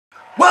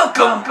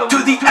Welcome to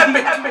the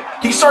epic,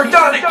 the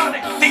sardonic,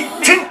 the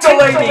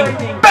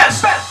tintillating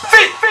Best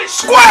Fit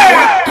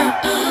Square!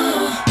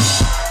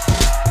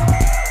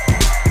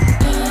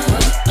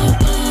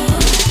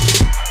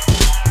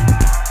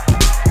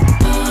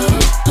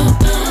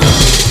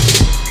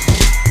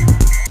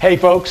 Hey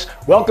folks,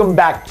 welcome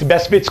back to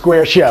Best Fit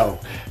Square Show.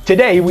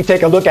 Today we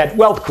take a look at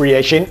wealth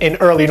creation in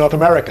early North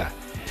America.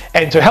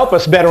 And to help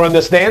us better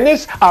understand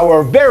this,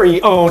 our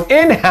very own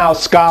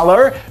in-house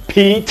scholar,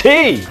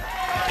 PT.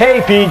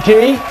 Hey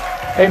PT.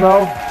 Hey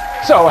Mo.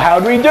 So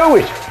how'd we do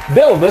it?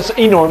 Build this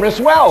enormous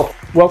wealth.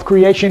 Wealth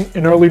creation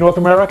in early North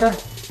America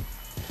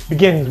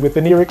begins with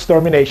the near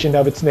extermination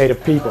of its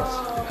native peoples.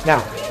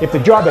 Now, if the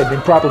job had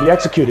been properly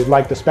executed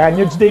like the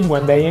Spaniards did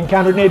when they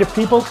encountered native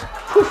peoples,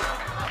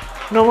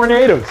 no more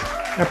natives,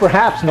 and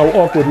perhaps no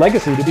awkward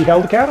legacy to be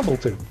held accountable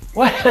to.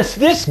 What has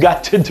this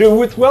got to do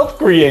with wealth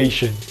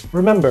creation?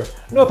 Remember,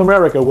 North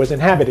America was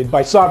inhabited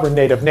by sovereign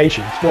native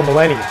nations for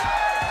millennia.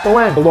 The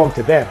land belonged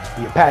to them,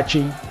 the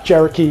Apache,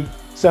 Cherokee,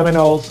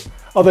 Seminoles,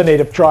 other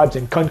native tribes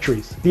and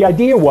countries. The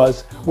idea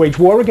was wage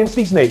war against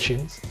these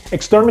nations,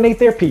 exterminate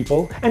their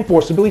people, and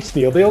forcibly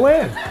steal their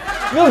land.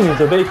 Millions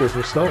of acres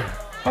were stolen.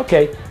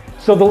 Okay,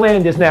 so the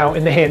land is now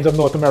in the hands of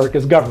North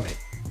America's government.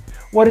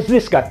 What has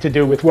this got to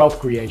do with wealth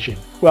creation?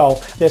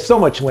 Well, there's so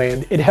much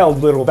land, it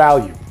held little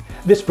value.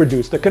 This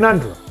produced a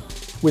conundrum.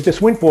 With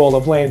this windfall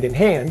of land in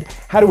hand,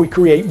 how do we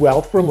create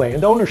wealth for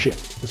land ownership?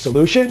 The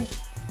solution?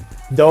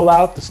 Dole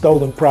out the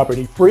stolen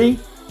property free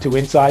to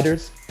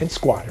insiders and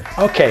squatters.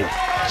 Okay,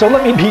 so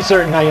let me be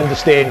certain I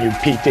understand you,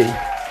 PT.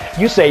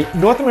 You say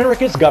North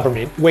America's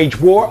government waged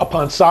war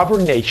upon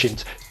sovereign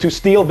nations to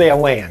steal their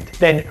land,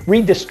 then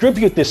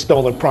redistribute this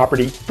stolen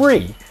property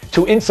free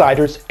to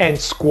insiders and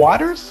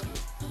squatters?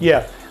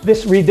 Yeah,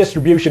 this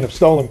redistribution of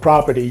stolen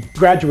property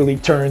gradually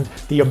turned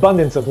the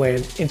abundance of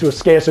land into a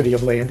scarcity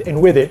of land,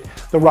 and with it,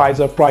 the rise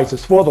of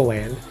prices for the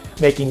land,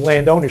 making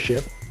land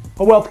ownership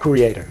a wealth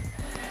creator.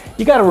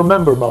 You gotta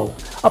remember, Mo,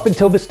 up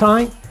until this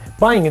time,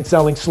 buying and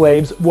selling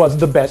slaves was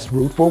the best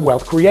route for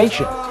wealth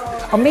creation.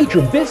 A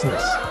major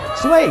business.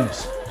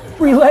 Slaves,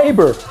 free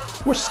labor,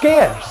 were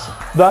scarce,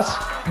 thus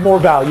more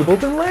valuable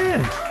than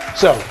land.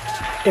 So,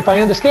 if I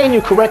understand you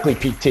correctly,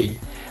 PT,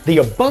 the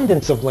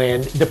abundance of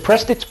land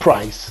depressed its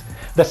price,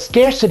 the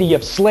scarcity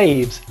of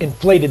slaves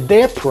inflated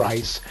their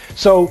price,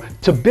 so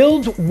to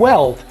build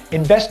wealth,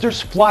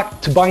 investors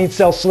flocked to buy and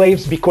sell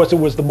slaves because it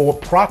was the more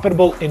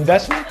profitable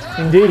investment?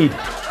 Indeed.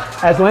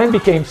 As land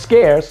became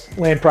scarce,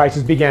 land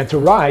prices began to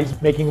rise,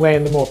 making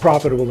land the more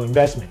profitable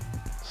investment.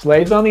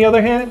 Slaves, on the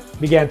other hand,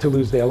 began to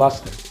lose their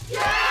luster.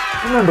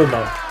 Remember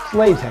though,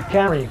 slaves had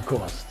carrying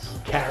costs.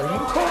 Carrying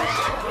costs?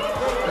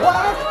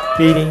 What?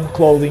 Feeding,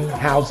 clothing,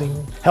 housing,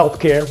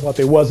 healthcare, what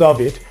there was of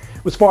it,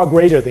 was far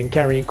greater than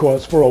carrying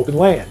costs for open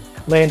land.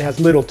 Land has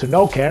little to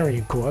no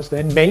carrying cost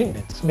and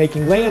maintenance,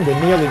 making land a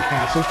nearly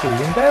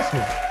hassle-free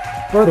investment.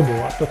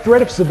 Furthermore, the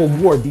threat of civil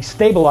war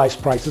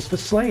destabilized prices for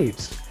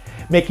slaves,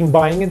 making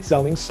buying and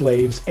selling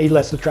slaves a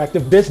less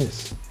attractive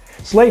business.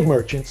 Slave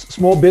merchants,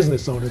 small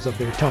business owners of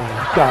their time,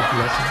 God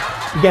bless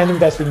them, began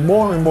investing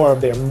more and more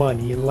of their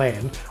money in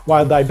land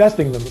while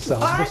divesting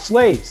themselves of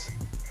slaves,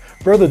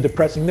 further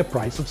depressing the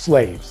price of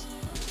slaves.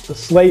 The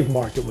slave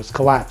market was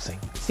collapsing.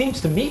 Seems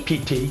to me,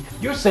 PT,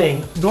 you're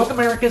saying North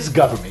America's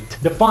government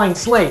defined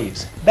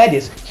slaves, that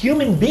is,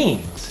 human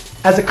beings,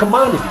 as a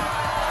commodity,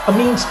 a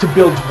means to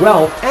build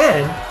wealth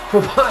and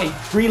provide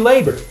free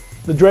labor.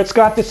 The Dred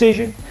Scott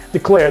decision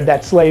declared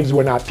that slaves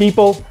were not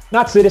people,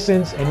 not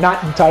citizens, and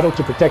not entitled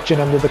to protection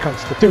under the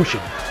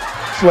Constitution.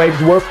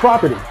 Slaves were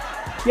property.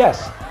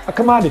 Yes, a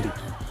commodity.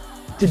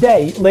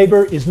 Today,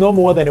 labor is no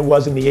more than it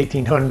was in the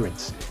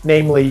 1800s,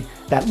 namely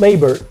that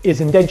labor is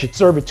indentured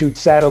servitude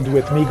saddled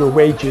with meager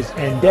wages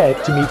and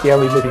debt to meet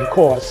daily living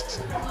costs,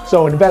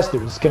 so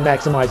investors can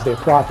maximize their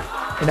profit.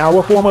 In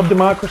our form of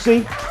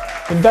democracy,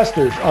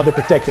 investors are the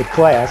protected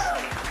class,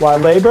 while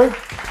labor,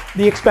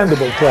 the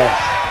expendable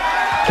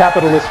class.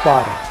 Capitalist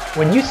fodder.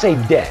 When you say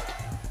debt,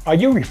 are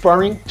you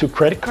referring to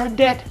credit card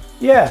debt?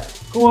 Yeah,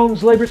 who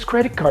owns labor's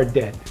credit card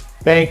debt?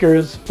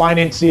 Bankers,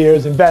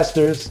 financiers,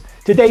 investors,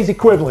 today's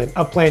equivalent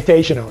of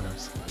plantation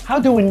owners. How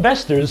do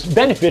investors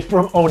benefit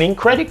from owning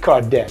credit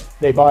card debt?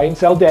 They buy and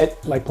sell debt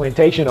like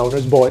plantation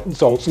owners bought and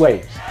sold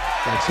slaves.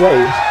 Like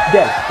slaves,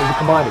 debt is a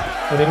commodity.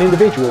 When an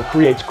individual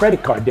creates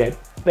credit card debt,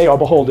 they are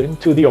beholden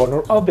to the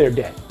owner of their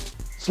debt.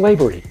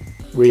 Slavery,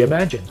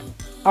 reimagined.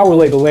 Our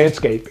labor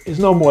landscape is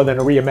no more than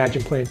a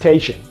reimagined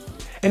plantation,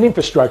 an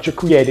infrastructure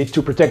created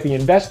to protect the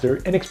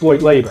investor and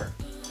exploit labor.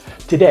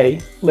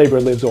 Today,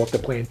 labor lives off the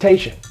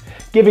plantation,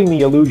 giving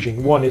the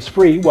illusion one is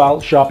free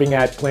while shopping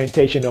at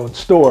plantation-owned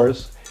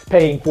stores,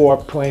 paying for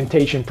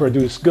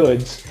plantation-produced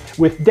goods,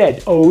 with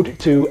debt owed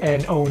to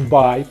and owned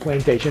by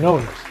plantation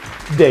owners,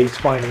 today's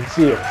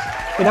financiers.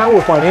 In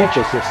our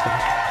financial system,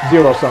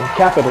 zero-sum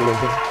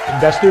capitalism,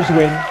 investors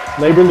win,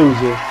 labor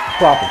loses,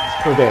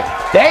 profits prevail.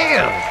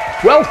 Damn!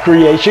 Wealth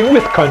creation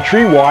with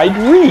countrywide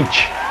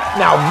reach.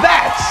 Now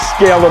that's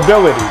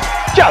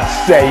scalability.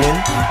 Just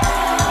saying.